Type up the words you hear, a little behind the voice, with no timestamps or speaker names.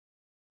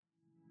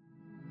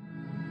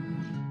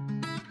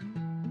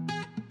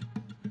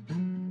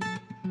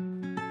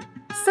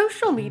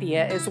Social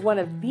media is one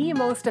of the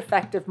most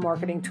effective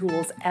marketing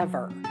tools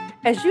ever.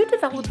 As you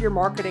develop your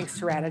marketing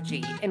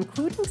strategy,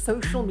 including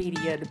social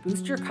media to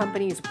boost your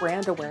company's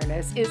brand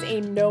awareness is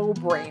a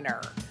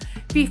no-brainer.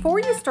 Before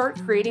you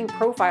start creating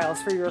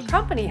profiles for your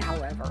company,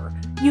 however,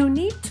 you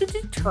need to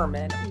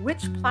determine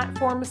which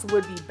platforms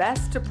would be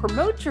best to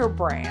promote your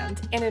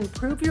brand and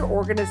improve your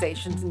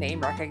organization's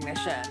name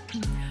recognition.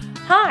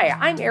 Hi,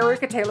 I'm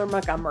Erica Taylor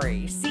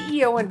Montgomery,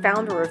 CEO and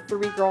founder of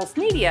Three Girls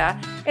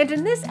Media, and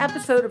in this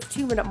episode of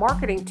 2-Minute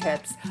Marketing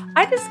Tips,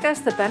 I discuss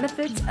the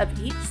benefits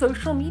of each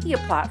social media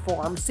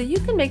platform so you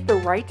can make the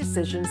right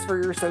decisions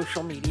for your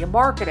social media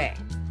marketing.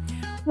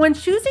 When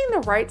choosing the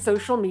right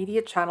social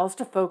media channels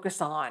to focus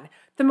on,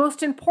 the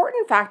most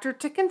important factor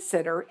to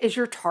consider is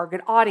your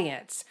target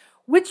audience.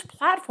 Which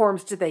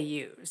platforms do they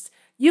use?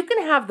 You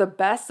can have the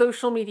best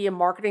social media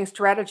marketing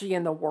strategy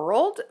in the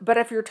world, but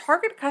if your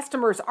target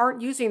customers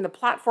aren't using the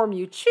platform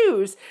you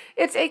choose,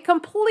 it's a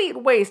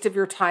complete waste of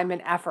your time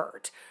and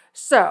effort.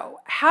 So,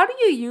 how do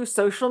you use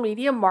social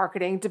media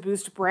marketing to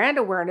boost brand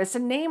awareness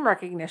and name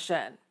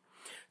recognition?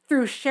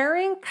 Through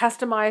sharing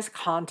customized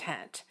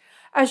content.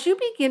 As you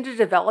begin to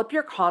develop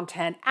your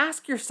content,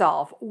 ask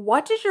yourself,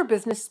 what does your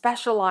business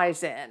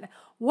specialize in?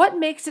 What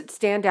makes it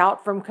stand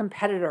out from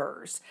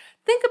competitors?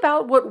 Think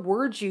about what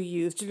words you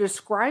use to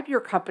describe your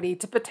company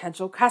to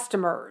potential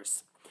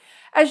customers.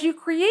 As you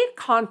create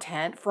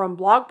content from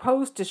blog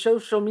posts to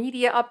social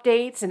media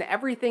updates and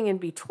everything in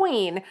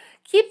between,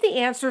 keep the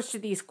answers to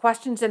these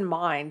questions in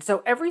mind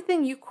so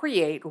everything you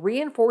create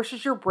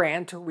reinforces your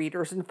brand to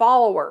readers and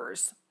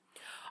followers.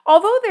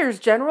 Although there's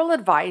general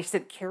advice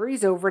that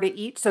carries over to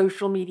each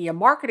social media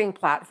marketing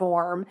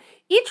platform,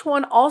 each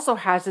one also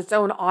has its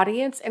own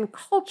audience and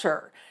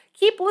culture.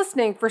 Keep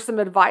listening for some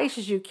advice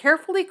as you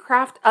carefully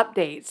craft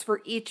updates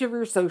for each of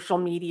your social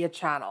media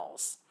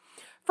channels.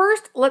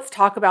 First, let's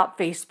talk about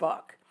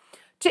Facebook.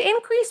 To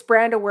increase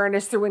brand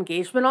awareness through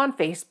engagement on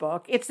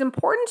Facebook, it's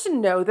important to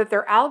know that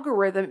their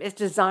algorithm is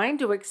designed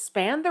to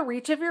expand the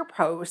reach of your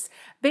posts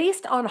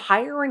based on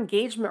higher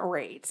engagement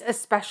rates,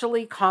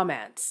 especially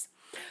comments.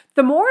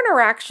 The more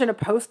interaction a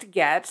post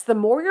gets, the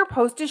more your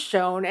post is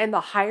shown and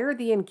the higher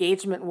the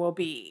engagement will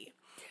be.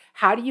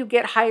 How do you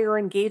get higher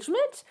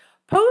engagement?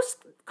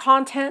 Post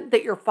content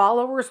that your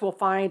followers will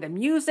find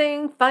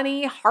amusing,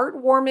 funny,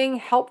 heartwarming,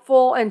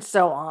 helpful, and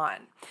so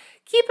on.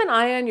 Keep an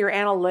eye on your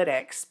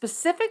analytics,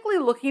 specifically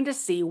looking to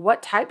see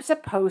what types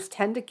of posts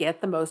tend to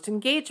get the most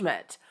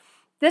engagement.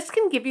 This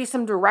can give you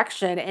some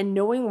direction in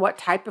knowing what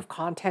type of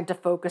content to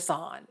focus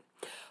on.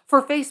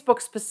 For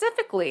Facebook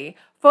specifically,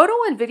 photo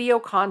and video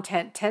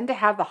content tend to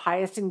have the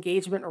highest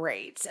engagement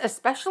rates,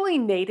 especially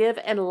native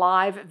and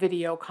live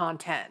video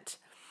content.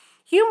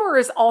 Humor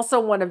is also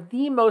one of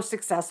the most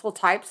successful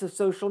types of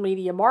social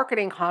media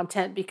marketing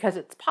content because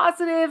it's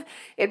positive,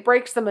 it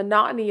breaks the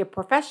monotony of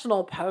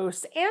professional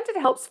posts, and it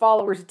helps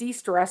followers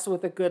de-stress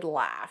with a good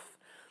laugh.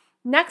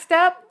 Next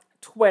up,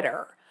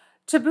 Twitter.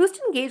 To boost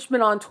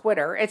engagement on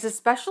Twitter, it's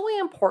especially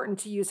important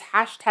to use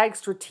hashtags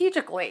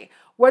strategically,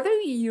 whether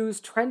you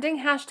use trending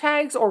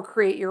hashtags or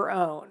create your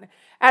own.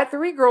 At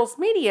Three Girls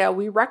Media,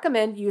 we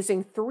recommend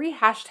using 3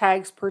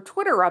 hashtags per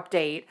Twitter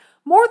update.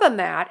 More than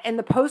that, and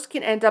the post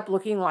can end up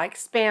looking like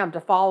spam to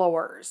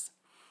followers.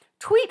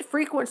 Tweet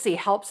frequency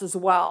helps as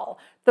well.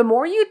 The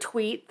more you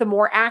tweet, the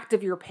more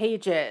active your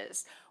page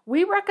is.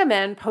 We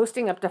recommend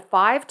posting up to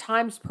 5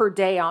 times per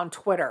day on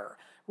Twitter.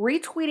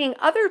 Retweeting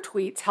other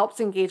tweets helps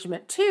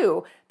engagement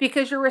too,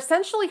 because you're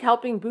essentially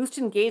helping boost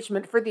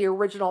engagement for the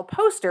original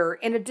poster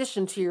in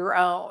addition to your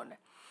own.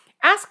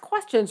 Ask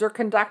questions or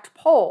conduct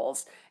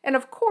polls. And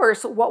of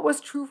course, what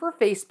was true for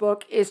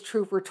Facebook is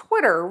true for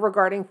Twitter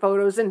regarding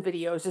photos and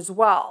videos as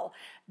well.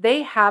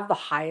 They have the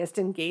highest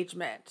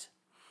engagement.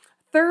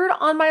 Third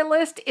on my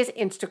list is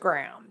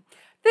Instagram.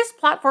 This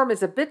platform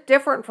is a bit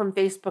different from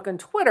Facebook and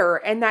Twitter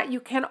in that you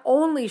can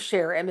only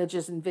share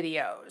images and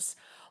videos.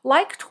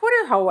 Like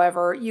Twitter,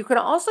 however, you can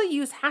also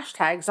use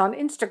hashtags on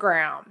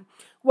Instagram.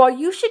 While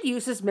you should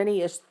use as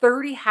many as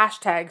 30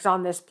 hashtags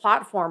on this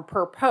platform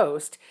per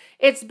post,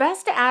 it's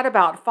best to add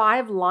about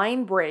 5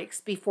 line breaks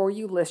before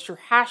you list your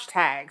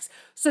hashtags,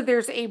 so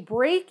there's a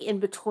break in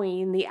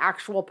between the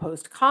actual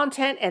post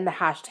content and the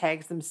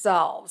hashtags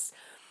themselves.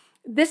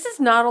 This is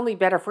not only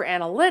better for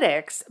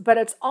analytics, but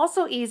it's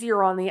also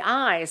easier on the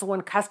eyes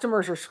when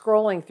customers are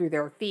scrolling through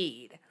their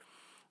feed.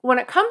 When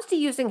it comes to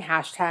using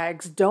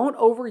hashtags, don't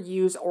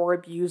overuse or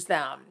abuse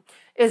them.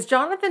 As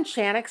Jonathan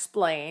Chan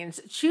explains,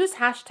 choose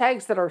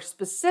hashtags that are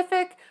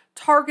specific,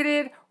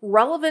 targeted,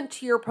 relevant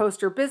to your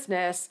post or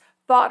business,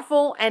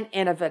 thoughtful, and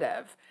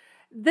innovative.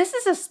 This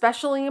is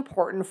especially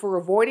important for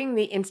avoiding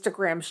the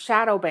Instagram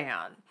shadow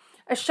ban.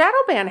 A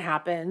shadow ban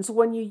happens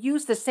when you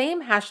use the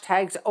same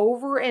hashtags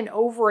over and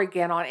over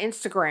again on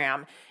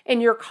Instagram, and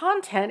your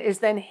content is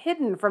then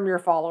hidden from your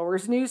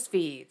followers' news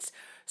feeds.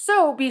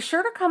 So be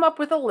sure to come up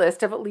with a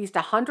list of at least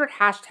 100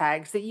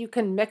 hashtags that you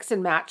can mix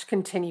and match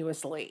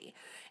continuously.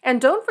 And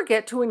don't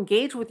forget to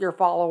engage with your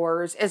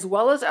followers as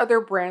well as other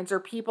brands or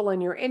people in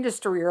your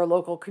industry or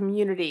local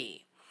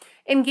community.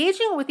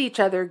 Engaging with each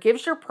other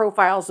gives your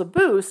profiles a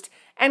boost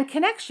and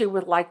connects you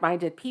with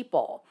like-minded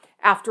people.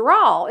 After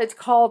all, it's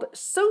called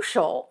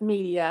social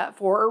media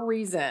for a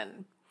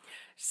reason.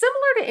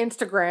 Similar to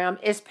Instagram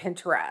is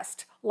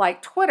Pinterest.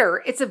 Like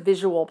Twitter, it's a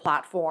visual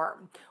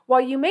platform.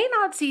 While you may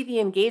not see the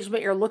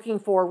engagement you're looking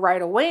for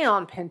right away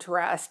on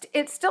Pinterest,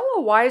 it's still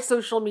a wise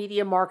social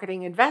media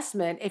marketing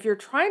investment if you're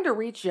trying to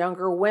reach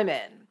younger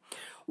women.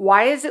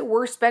 Why is it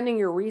worth spending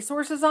your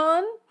resources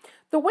on?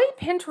 The way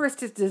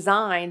Pinterest is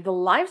designed, the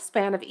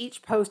lifespan of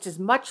each post is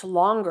much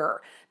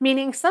longer,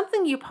 meaning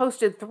something you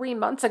posted 3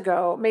 months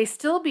ago may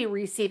still be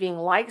receiving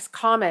likes,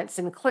 comments,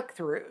 and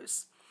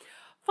click-throughs.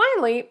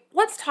 Finally,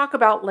 let's talk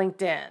about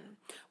LinkedIn.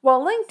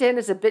 While LinkedIn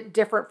is a bit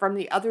different from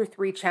the other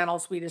 3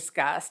 channels we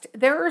discussed,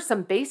 there are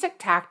some basic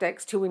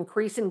tactics to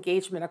increase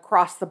engagement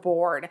across the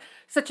board,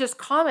 such as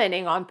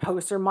commenting on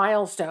posts or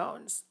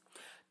milestones.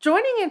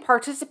 Joining and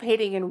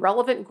participating in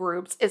relevant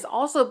groups is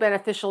also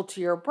beneficial to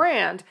your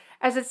brand,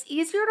 as it's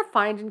easier to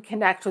find and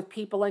connect with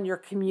people in your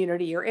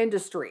community or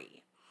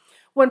industry.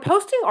 When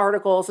posting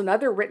articles and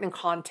other written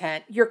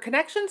content, your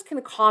connections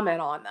can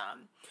comment on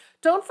them.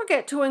 Don't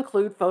forget to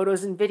include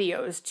photos and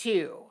videos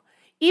too.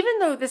 Even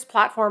though this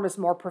platform is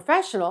more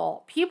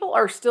professional, people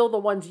are still the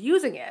ones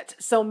using it,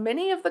 so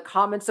many of the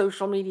common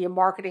social media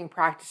marketing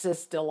practices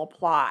still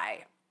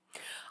apply.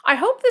 I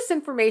hope this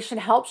information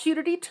helps you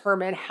to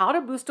determine how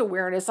to boost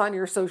awareness on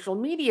your social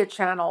media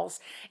channels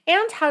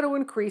and how to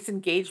increase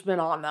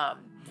engagement on them.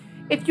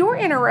 If you're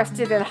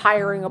interested in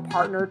hiring a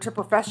partner to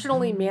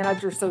professionally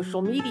manage your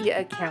social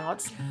media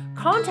accounts,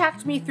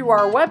 contact me through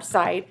our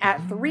website at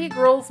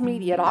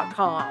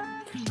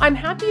 3girlsmedia.com. I'm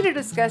happy to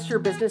discuss your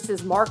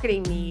business's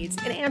marketing needs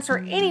and answer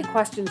any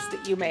questions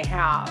that you may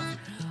have.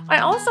 I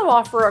also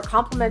offer a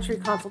complimentary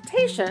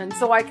consultation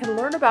so I can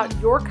learn about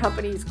your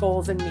company's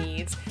goals and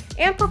needs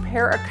and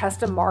prepare a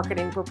custom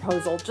marketing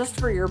proposal just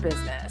for your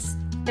business.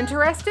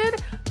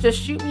 Interested? Just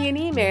shoot me an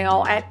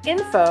email at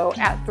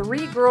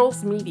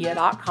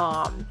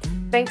info@3girlsmedia.com.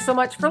 Thanks so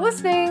much for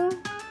listening.